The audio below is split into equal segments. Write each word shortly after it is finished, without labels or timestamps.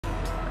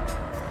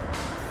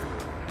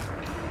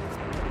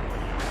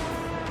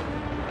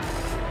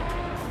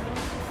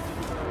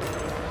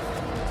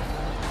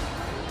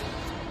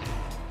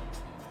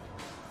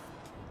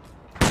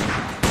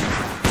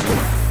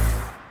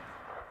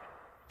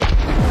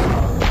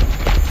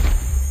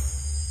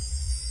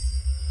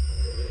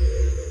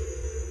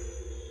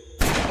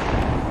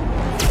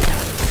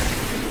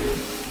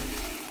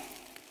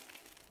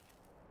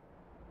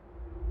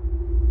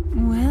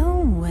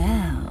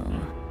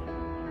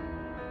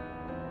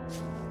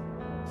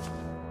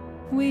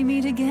We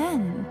meet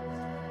again.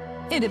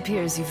 It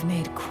appears you've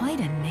made quite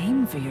a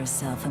name for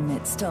yourself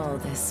amidst all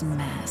this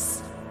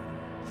mess.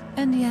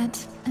 And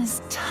yet,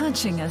 as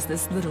touching as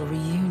this little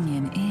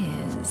reunion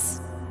is...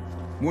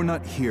 We're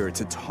not here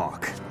to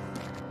talk.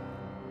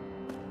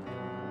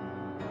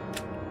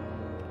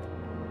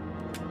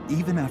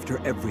 Even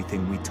after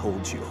everything we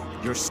told you,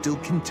 you're still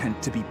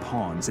content to be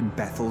pawns in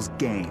Bethel's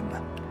game.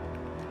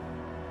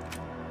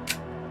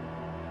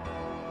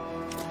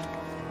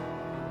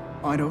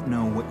 I don't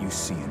know what you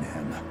see in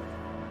him.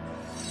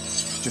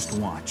 Just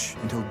watch,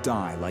 and he'll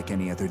die like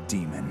any other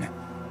demon.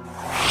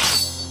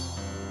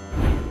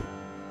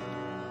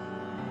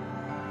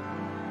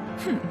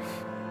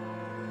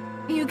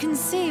 You can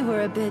see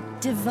we're a bit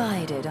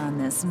divided on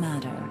this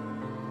matter.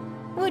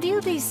 Would you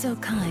be so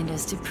kind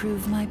as to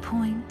prove my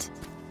point?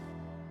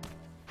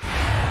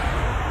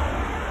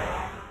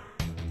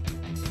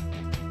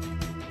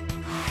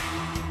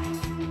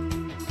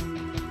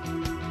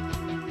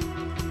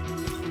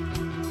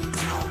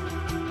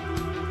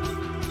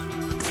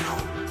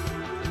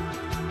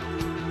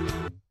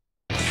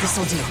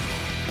 This'll do.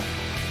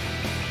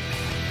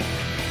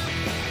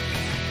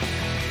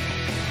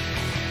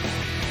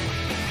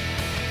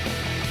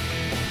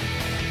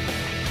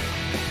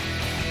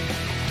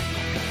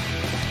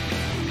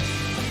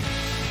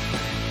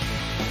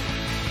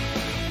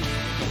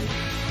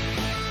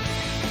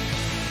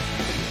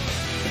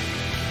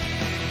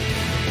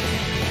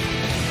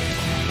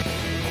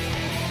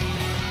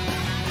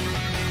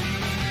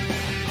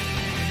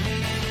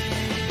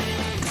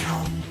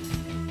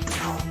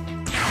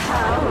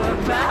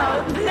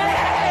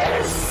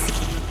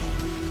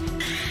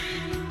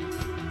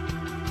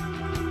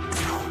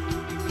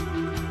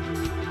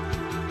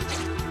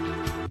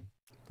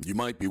 You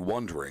might be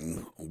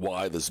wondering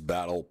why this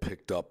battle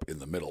picked up in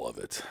the middle of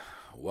it.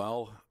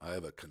 Well, I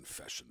have a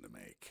confession to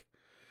make.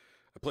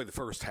 I played the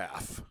first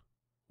half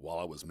while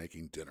I was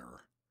making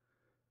dinner.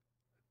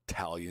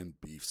 Italian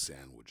beef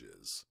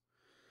sandwiches.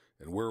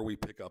 And where we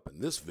pick up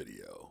in this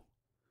video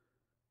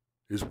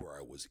is where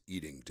I was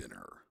eating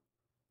dinner.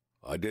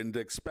 I didn't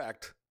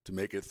expect to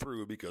make it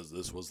through because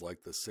this was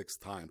like the 6th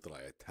time that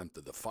I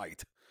attempted the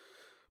fight.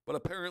 But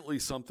apparently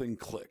something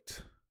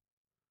clicked.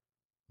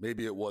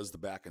 Maybe it was the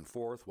back and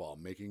forth while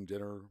making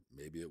dinner.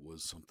 Maybe it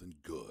was something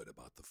good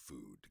about the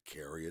food to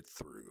carry it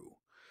through.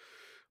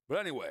 But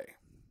anyway,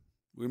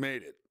 we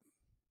made it.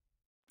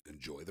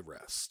 Enjoy the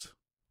rest.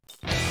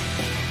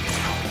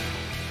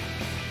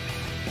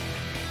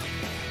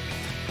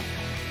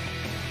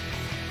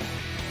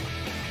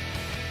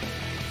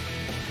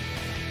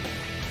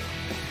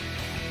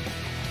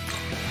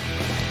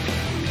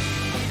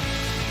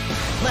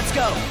 Let's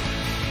go!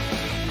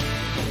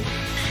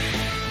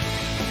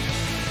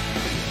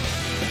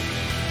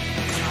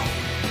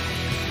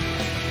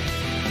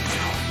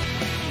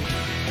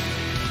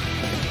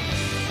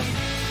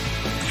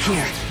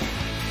 Here.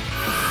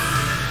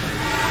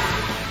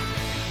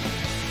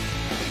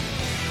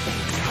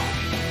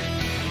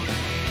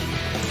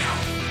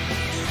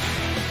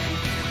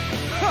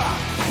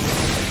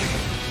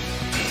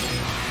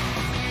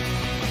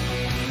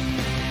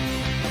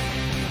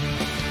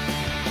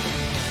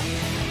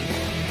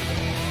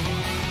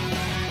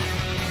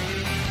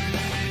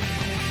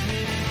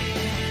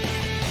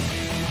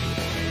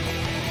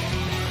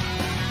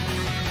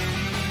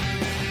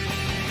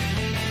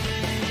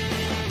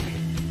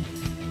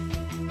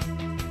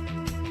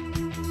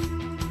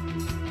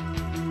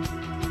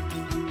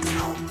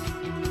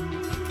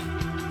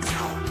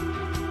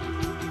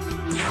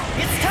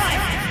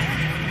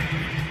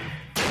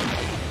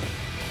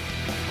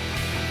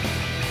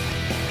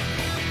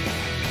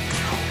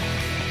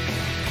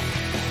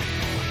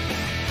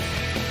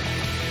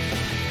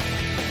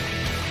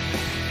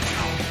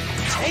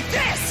 Take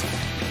this!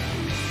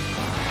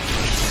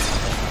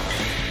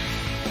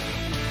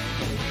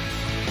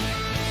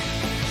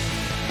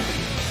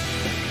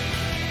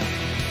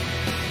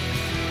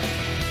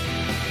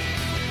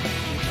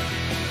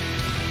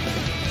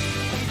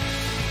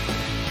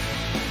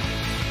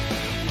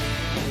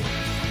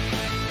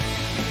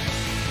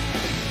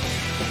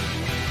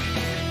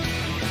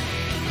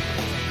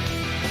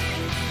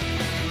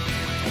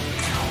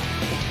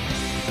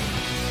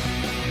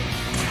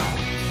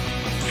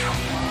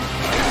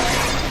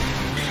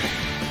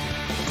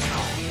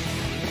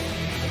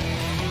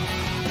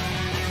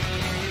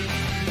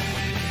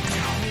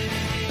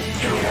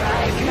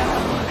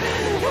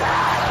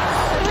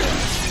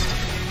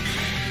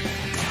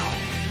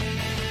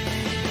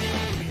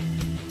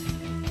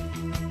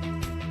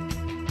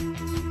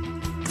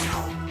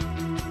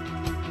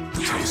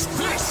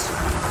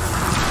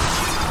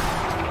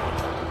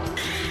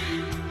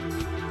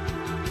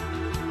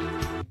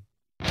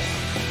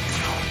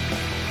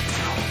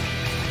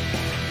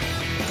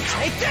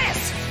 Take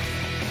this!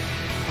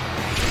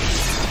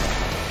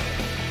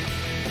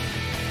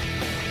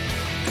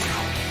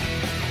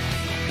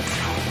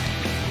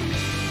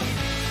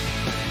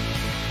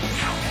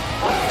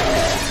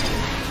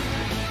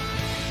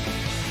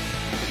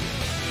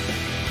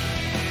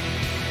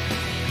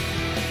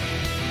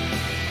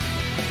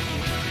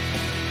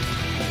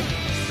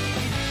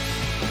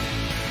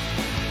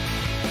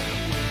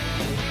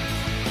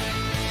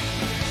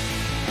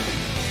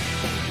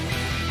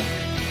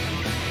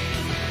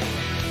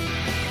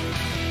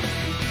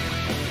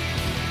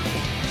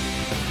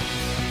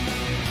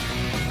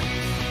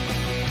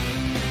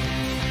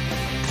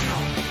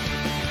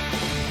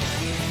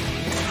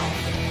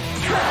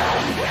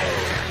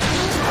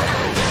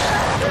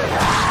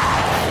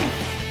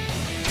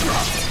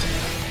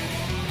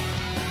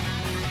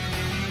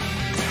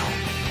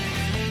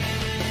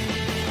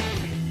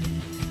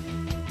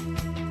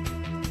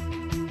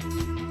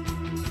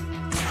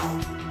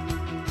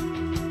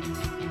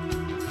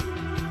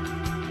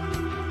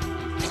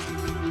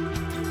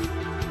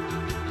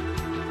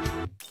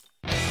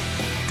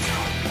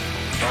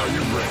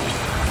 you're ready.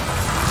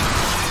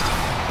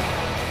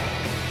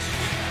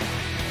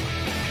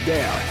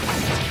 There.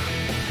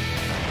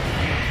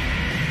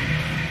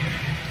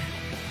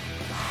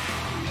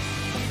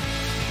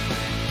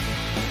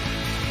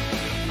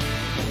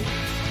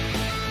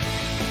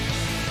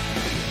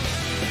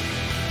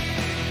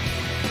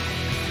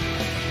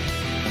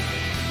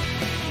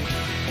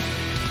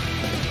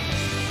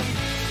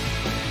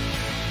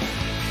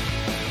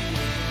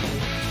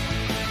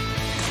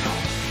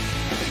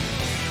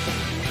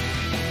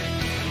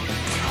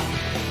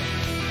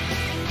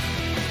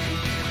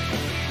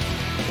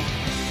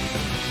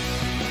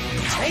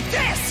 Take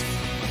this!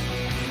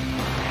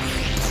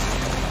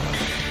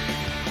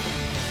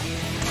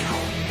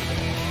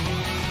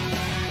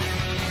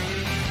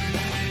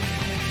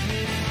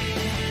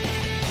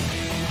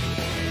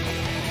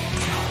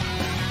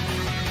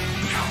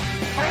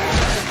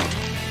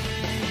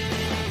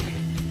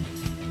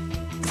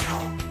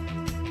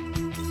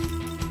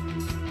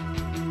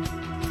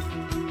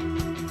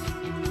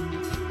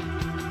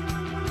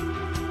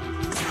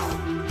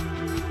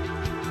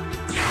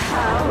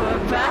 How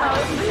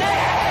about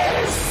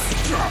this?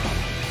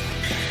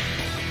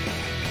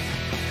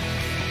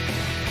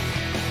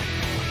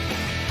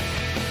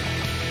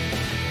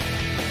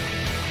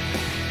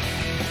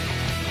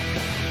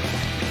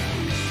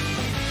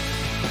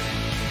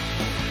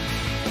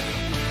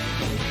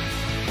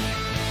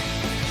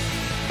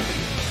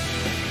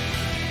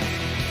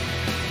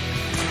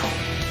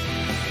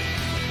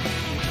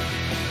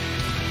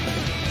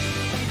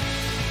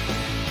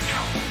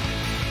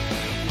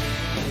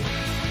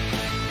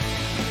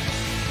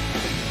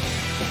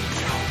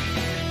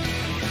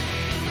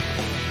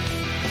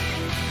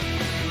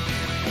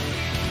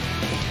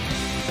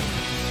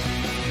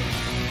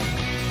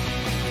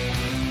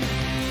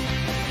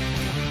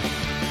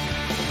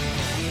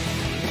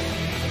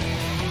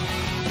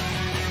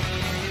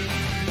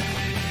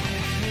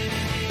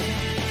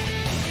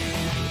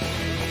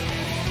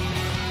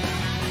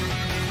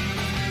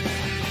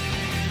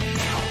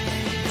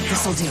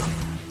 This'll do.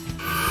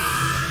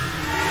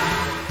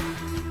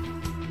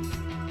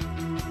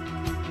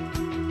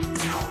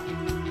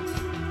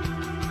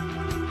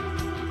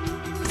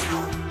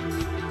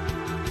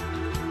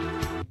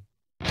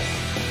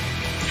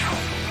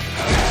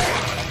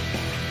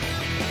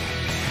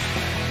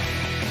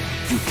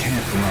 You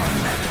can't run.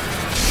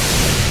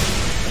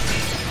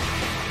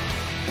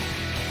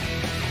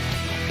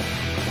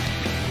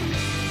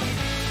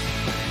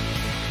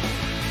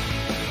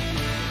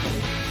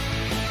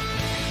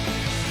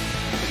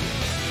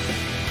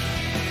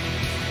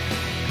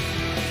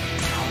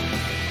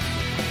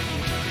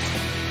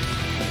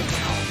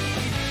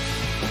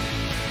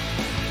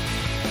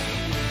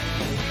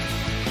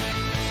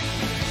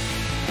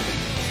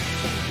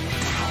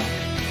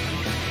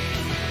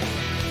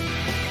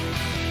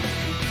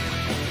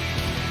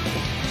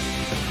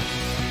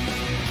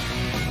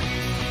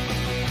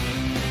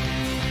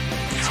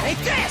 Take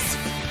this!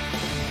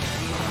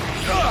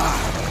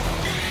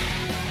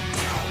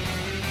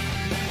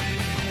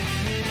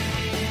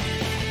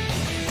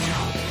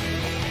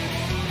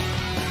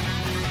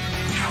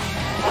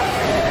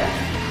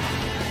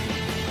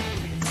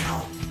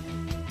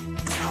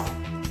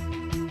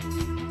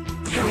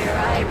 Here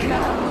I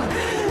come.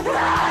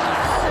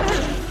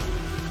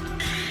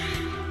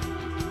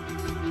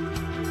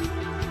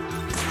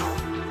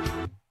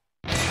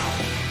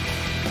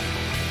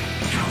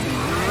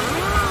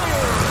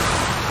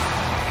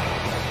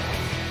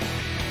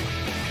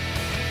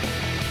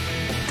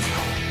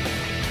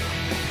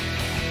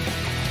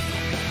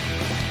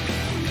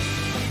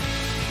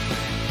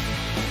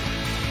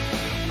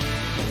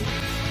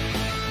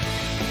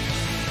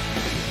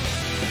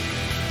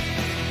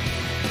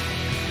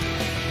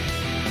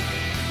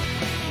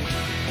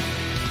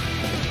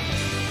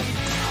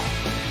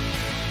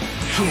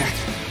 Here.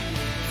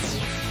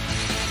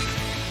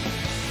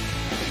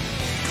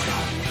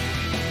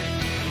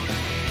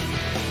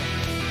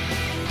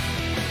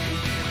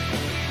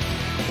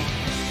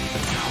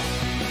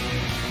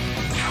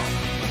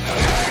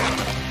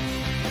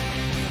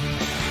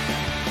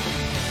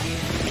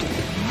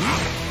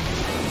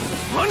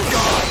 Run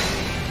guard!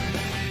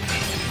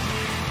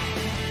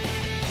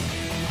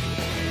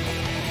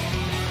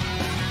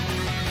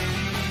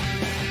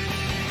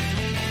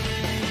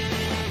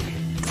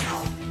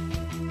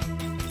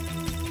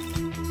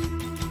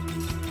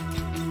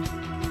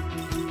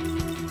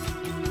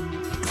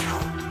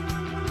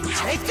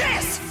 Take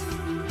this!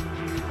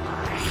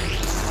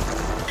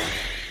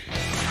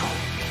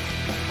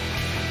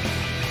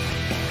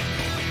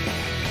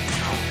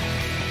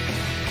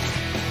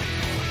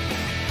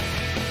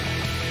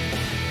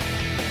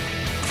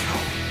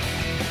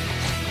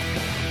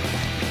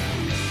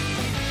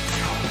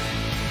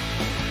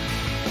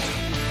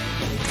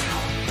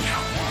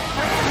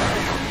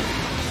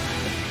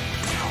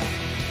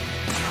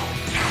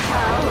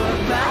 How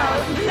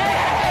about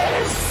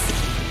this?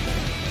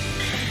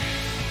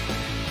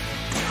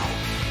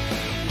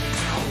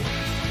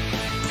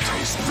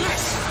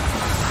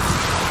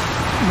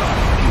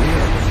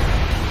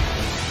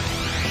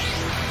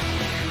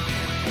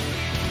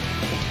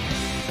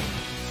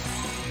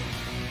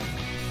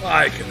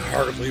 can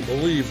hardly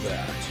believe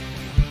that.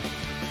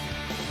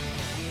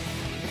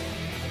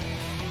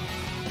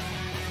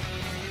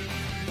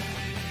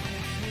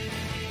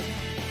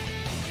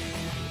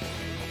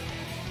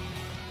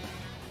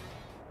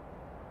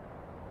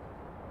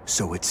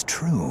 So it's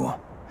true.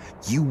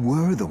 You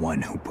were the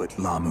one who put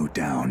Lamu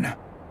down.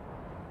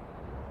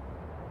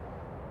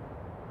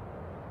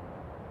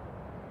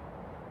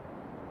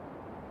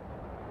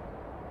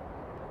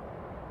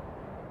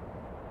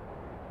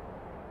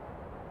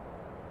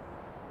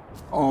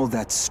 All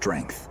that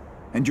strength,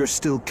 and you're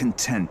still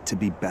content to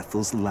be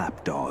Bethel's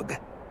lapdog.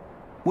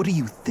 What are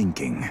you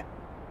thinking?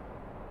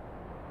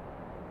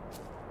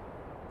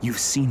 You've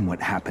seen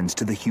what happens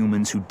to the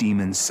humans who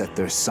demons set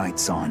their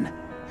sights on.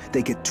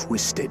 They get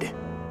twisted,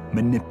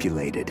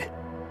 manipulated,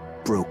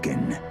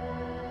 broken.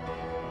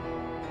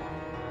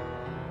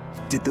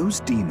 Did those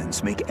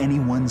demons make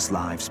anyone's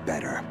lives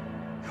better?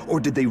 Or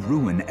did they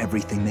ruin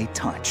everything they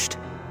touched?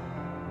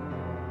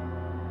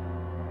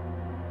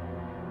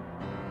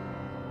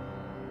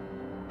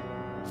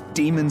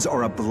 Demons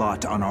are a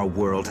blot on our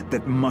world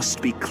that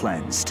must be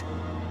cleansed.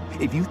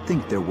 If you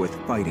think they're worth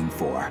fighting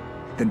for,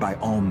 then by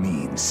all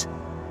means,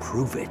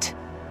 prove it.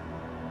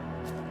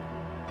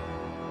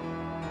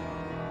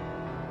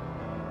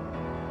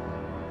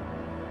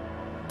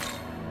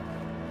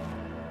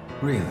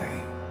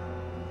 Really?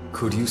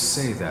 Could you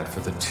say that for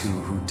the two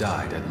who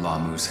died at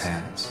Lamu's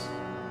hands?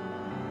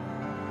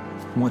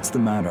 What's the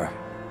matter?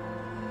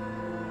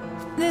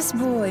 This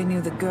boy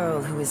knew the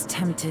girl who was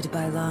tempted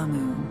by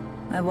Lamu.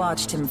 I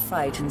watched him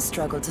fight and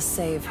struggle to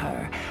save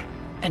her,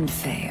 and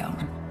fail.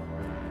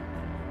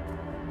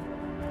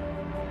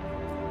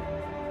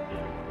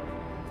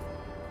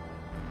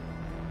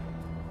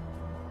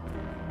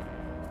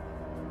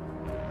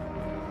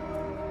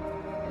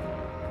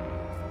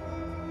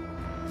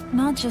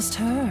 Not just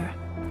her.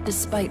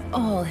 Despite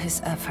all his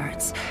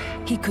efforts,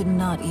 he could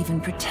not even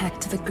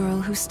protect the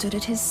girl who stood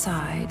at his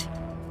side.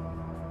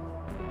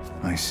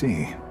 I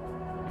see.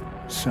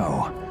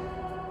 So,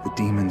 the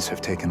demons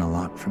have taken a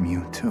lot from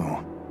you, too.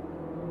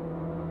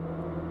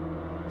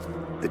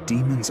 The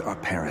demons are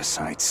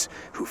parasites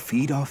who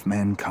feed off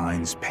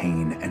mankind's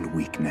pain and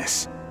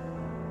weakness.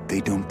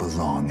 They don't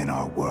belong in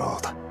our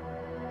world.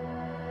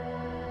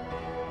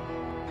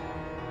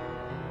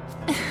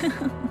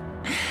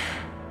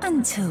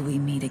 Until we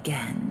meet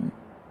again.